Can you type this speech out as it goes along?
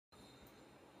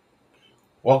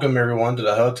Welcome everyone to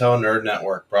the Hotel Nerd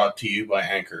Network, brought to you by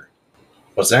Anchor.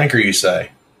 What's Anchor, you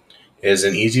say? It is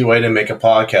an easy way to make a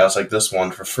podcast like this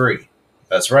one for free.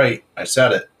 That's right, I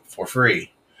said it, for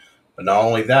free. But not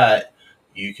only that,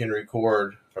 you can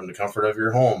record from the comfort of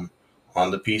your home,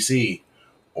 on the PC,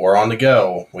 or on the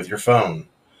go with your phone.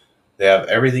 They have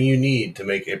everything you need to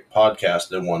make a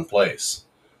podcast in one place.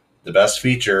 The best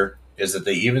feature is that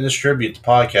they even distribute the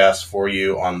podcast for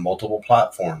you on multiple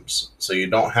platforms, so you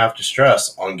don't have to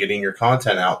stress on getting your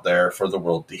content out there for the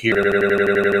world to hear. If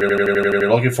you're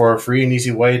looking for a free and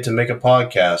easy way to make a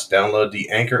podcast, download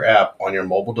the Anchor app on your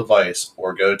mobile device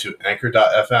or go to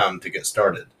anchor.fm to get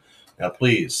started. Now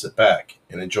please sit back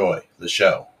and enjoy the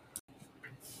show.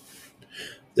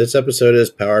 This episode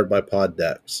is powered by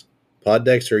Poddecks.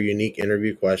 Poddecks are unique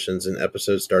interview questions and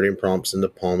episode starting prompts in the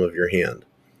palm of your hand.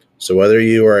 So whether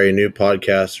you are a new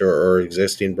podcaster or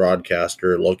existing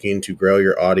broadcaster looking to grow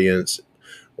your audience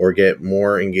or get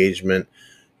more engagement,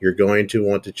 you're going to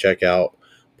want to check out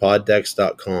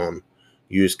poddecks.com.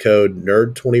 Use code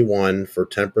NERD21 for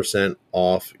 10%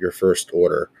 off your first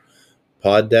order.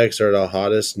 Poddecks are the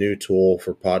hottest new tool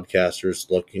for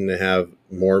podcasters looking to have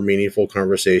more meaningful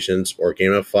conversations or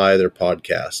gamify their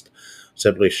podcast.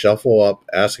 Simply shuffle up,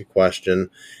 ask a question,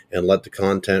 and let the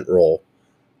content roll.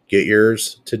 Get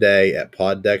yours today at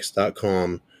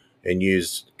poddecks.com and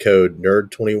use code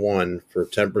NERD21 for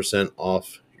 10%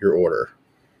 off your order.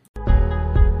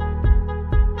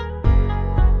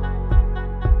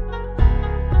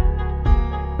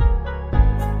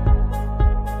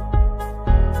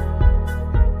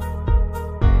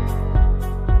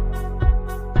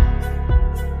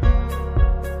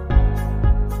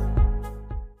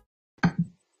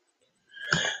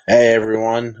 Hey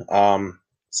everyone,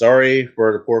 sorry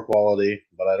for the poor quality,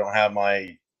 but I don't have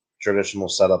my traditional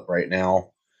setup right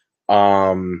now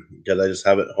because I just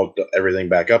haven't hooked everything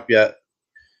back up yet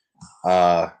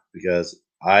because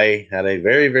I had a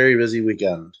very, very busy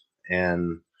weekend,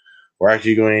 and we're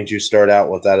actually going to start out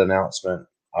with that announcement.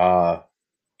 I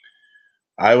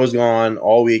was gone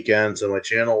all weekend, so my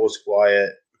channel was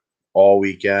quiet all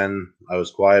weekend. I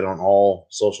was quiet on all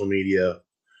social media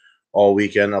all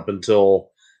weekend up until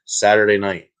Saturday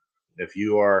night. If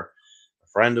you are a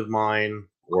friend of mine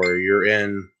or you're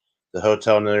in the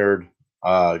Hotel Nerd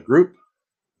group,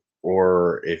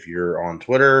 or if you're on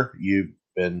Twitter, you've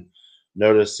been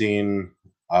noticing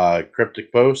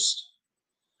cryptic posts.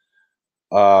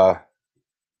 And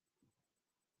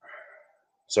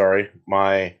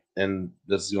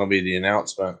this is going to be the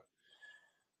announcement.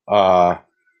 My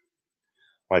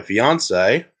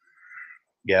fiance,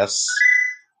 yes,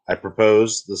 I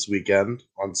proposed this weekend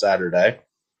on Saturday.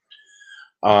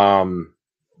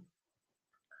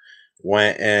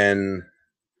 Went and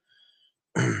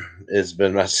has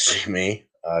been messaging me.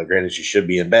 Granted, she should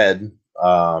be in bed,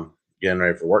 getting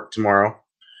ready for work tomorrow.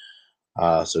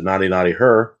 So naughty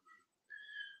her.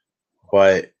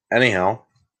 But anyhow,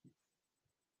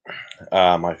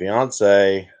 my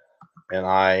fiance and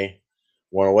I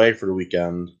went away for the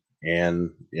weekend,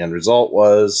 and the end result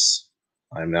was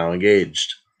I'm now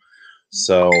engaged.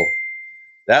 So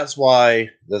that's why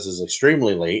this is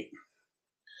extremely late.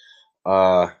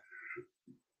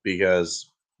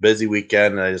 Because busy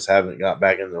weekend, and I just haven't got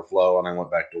back into the flow, and I went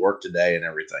back to work today and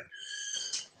everything.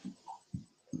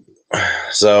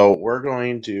 So we're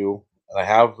going to, I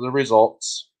have the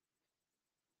results,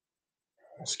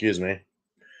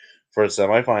 for the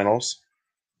semifinals.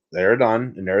 They're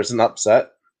done, and there's an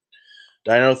upset.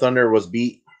 Dino Thunder was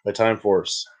beat by Time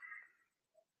Force.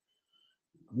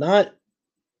 Not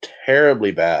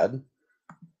terribly bad.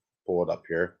 Pull it up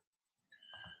here.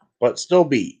 But still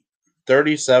beat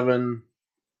 37-21.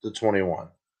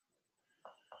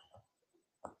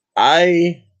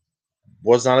 I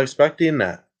was not expecting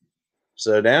that.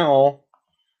 So now,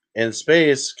 In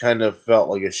Space kind of felt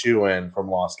like a shoe-in from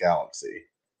Lost Galaxy.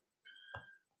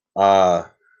 So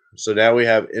now we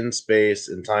have In Space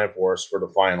and Time Force for the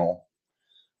final.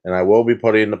 And I will be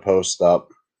putting the post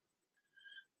up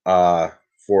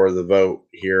for the vote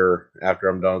here after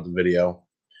I'm done with the video.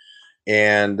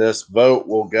 And this vote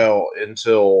will go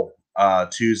until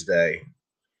Tuesday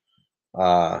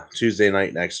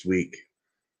night next week,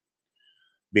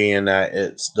 being that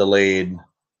it's delayed.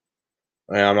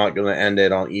 And I'm not going to end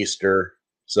it on Easter,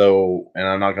 and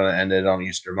I'm not going to end it on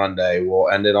Easter Monday. We'll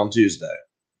end it on Tuesday.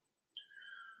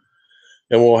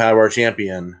 And we'll have our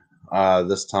champion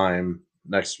this time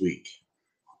next week.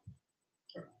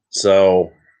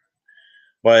 So,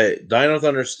 but Dino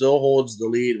Thunder still holds the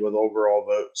lead with overall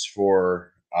votes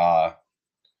for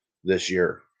this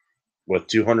year with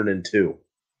 202.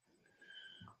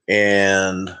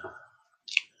 And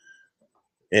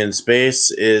In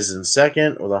Space is in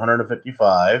second with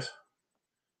 155.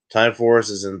 Time Force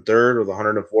is in third with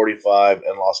 145,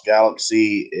 and Lost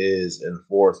Galaxy is in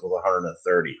fourth with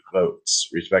 130 votes,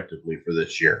 respectively, for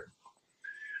this year.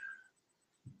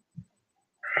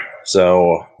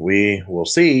 So we will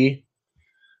see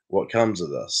what comes of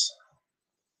this.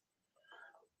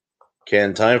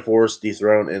 Can Time Force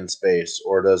dethrone In Space,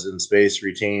 or does In Space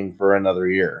retain for another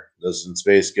year? Does In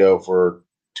Space go for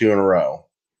 2 in a row?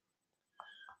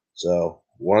 So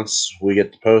once we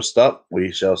get the post up,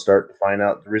 we shall start to find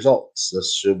out the results.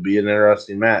 This should be an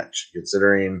interesting match,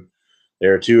 considering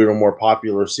there are 2 of the more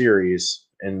popular series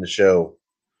in the show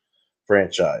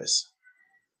franchise.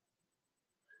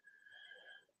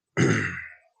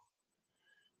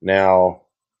 Now,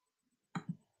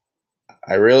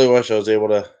 I really wish I was able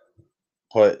to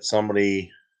put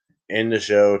somebody in the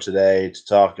show today to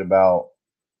talk about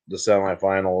the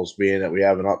semifinals, being that we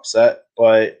have an upset,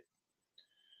 but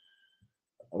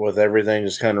with everything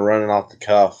just kind of running off the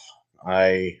cuff,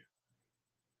 I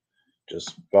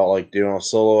just felt like doing a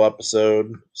solo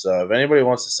episode. So if anybody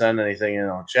wants to send anything in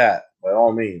on chat, by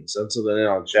all means, send something in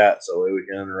on chat so we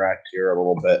can interact here a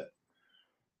little bit.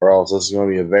 Or else this is going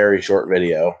to be a very short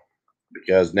video,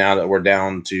 because now that we're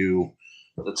down to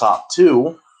the top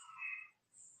 2,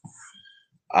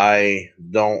 I'm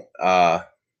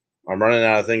running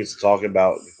out of things to talk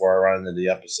about before I run into the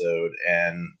episode.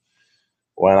 And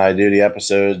when I do the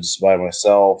episodes by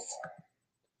myself,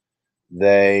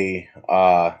 they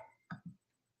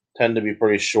tend to be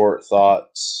pretty short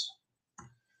thoughts,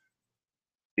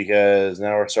 because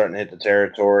now we're starting to hit the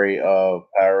territory of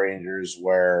Power Rangers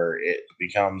where it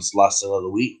becomes lesson of the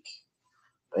week,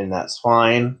 and that's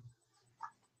fine.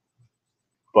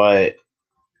 But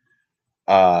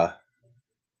I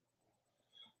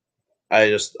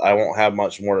won't have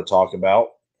much more to talk about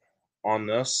on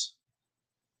this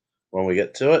when we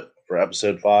get to it for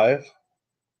episode 5.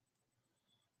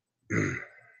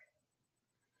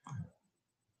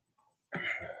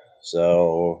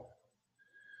 So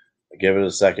I'll give it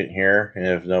a second here, and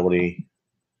if nobody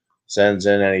sends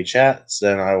in any chats,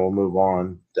 then I will move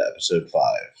on to episode 5.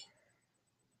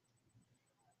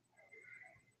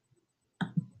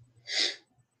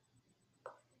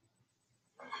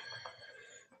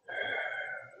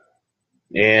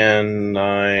 And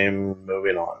I'm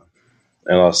moving on,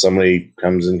 unless somebody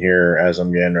comes in here as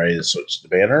I'm getting ready to switch the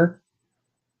banner.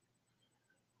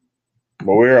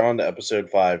 But we're on to episode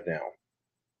 5 now.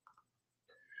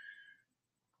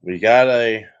 We got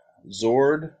a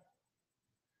Zord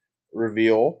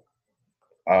reveal.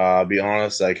 I'll be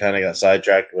honest, I kind of got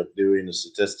sidetracked with doing the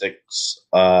statistics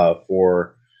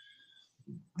for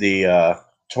the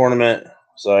tournament,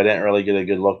 so I didn't really get a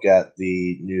good look at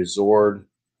the new Zord.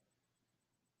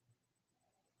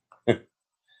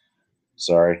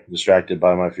 Sorry, distracted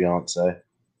by my fiance.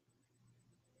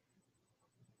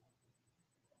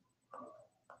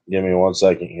 Give me 1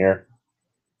 second here.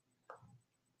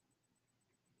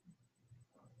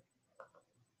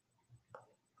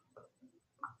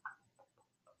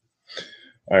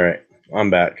 All right,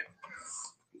 I'm back.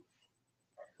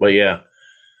 But yeah,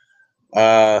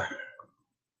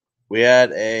 we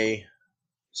had a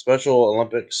Special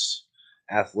Olympics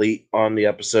athlete on the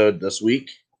episode this week.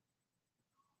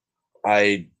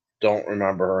 I don't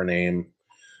remember her name,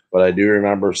 but I do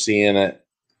remember seeing it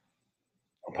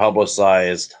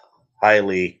publicized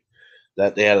highly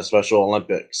that they had a Special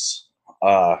Olympics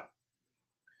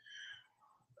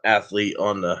athlete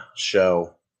on the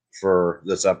show for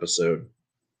this episode.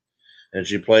 And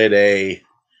she played a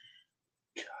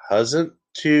cousin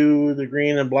to the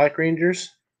Green and Black Rangers.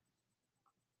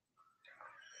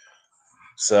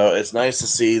 So it's nice to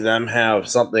see them have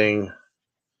something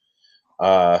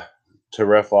to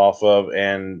riff off of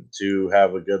and to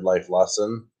have a good life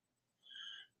lesson.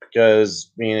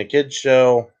 Because being a kid's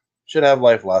show should have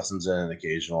life lessons in it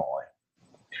occasionally.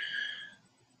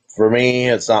 For me,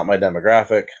 it's not my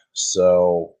demographic,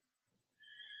 so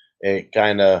it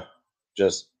kind of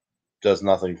just does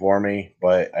nothing for me.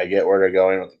 But I get where they're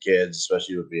going with the kids,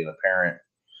 especially with being a parent,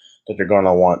 that they're going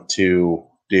to want to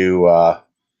do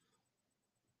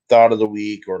thought of the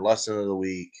week or lesson of the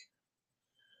week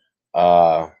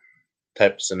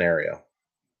type of scenario.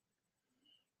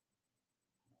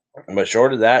 But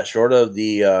short of that, short of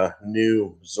the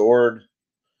new Zord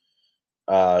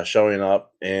showing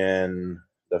up, and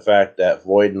the fact that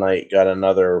Void Knight got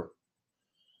another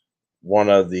one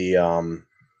of the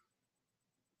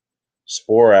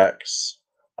Sporex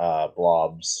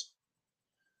blobs,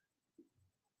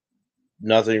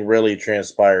 nothing really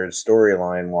transpired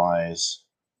storyline wise.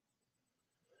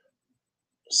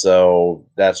 So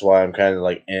that's why I'm kind of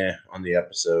like on the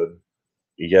episode,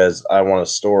 because I want a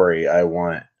story. I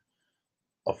want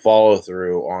a follow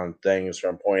through on things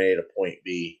from point A to point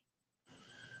B.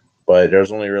 But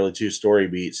there's only really 2 story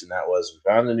beats, and that was we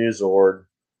found the new Zord.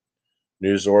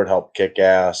 New Zord helped kick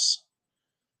ass.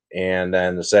 And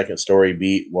then the second story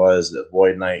beat was that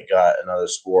Void Knight got another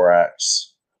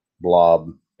Sporax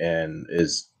blob and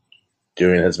is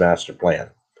doing his master plan.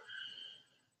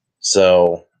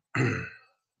 So,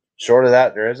 short of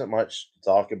that, there isn't much to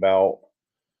talk about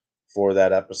for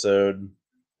that episode,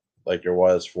 like there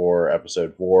was for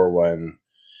episode 4 when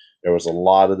there was a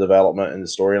lot of development in the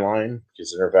storyline.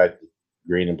 Consider the fact that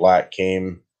Green and Black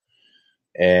came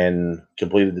and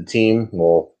completed the team.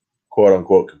 Well, quote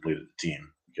unquote, completed the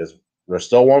team, because there's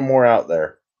still one more out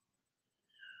there.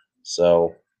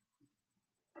 So,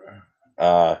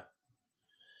 I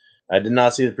did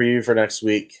not see the preview for next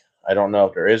week. I don't know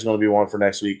if there is going to be one for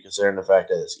next week, considering the fact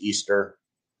that it's Easter.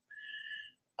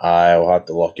 I will have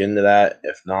to look into that.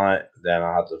 If not, then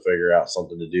I'll have to figure out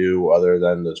something to do other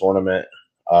than the tournament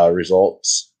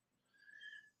results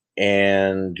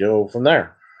and go from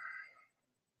there.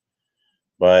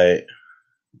 But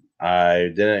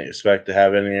I didn't expect to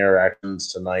have any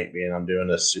interactions tonight, being I'm doing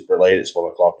this super late. It's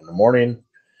 1 o'clock in the morning.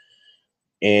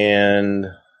 And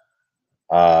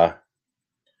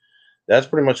that's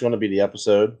pretty much going to be the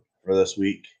episode for this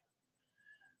week.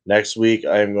 Next week,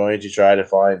 I am going to try to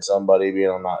find somebody, being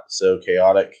I'm not so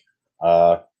chaotic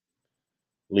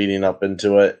leading up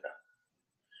into it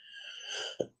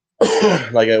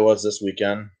like I was this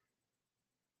weekend.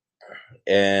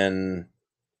 And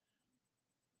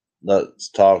let's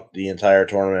talk the entire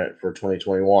tournament for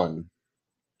 2021.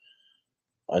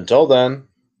 Until then,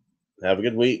 have a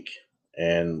good week,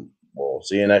 and we'll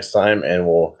see you next time, and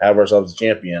we'll have ourselves a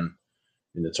champion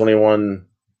in the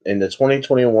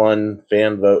 2021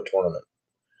 fan vote tournament.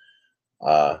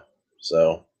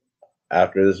 So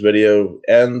after this video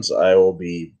ends, I will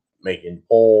be making a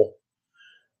poll,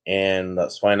 and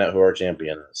let's find out who our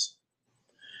champion is.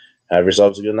 Have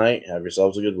yourselves a good night. Have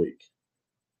yourselves a good week.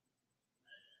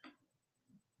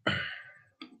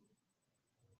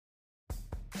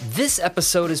 This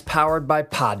episode is powered by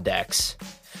Pod Decks.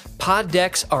 Pod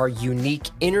Decks are unique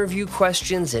interview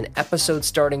questions and episode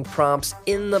starting prompts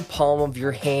in the palm of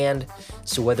your hand.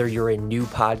 So whether you're a new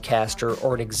podcaster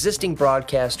or an existing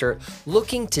broadcaster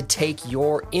looking to take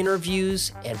your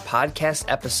interviews and podcast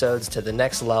episodes to the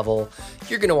next level,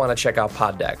 you're going to want to check out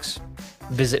Pod Decks.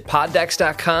 Visit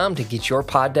poddecks.com to get your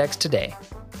Pod Decks today.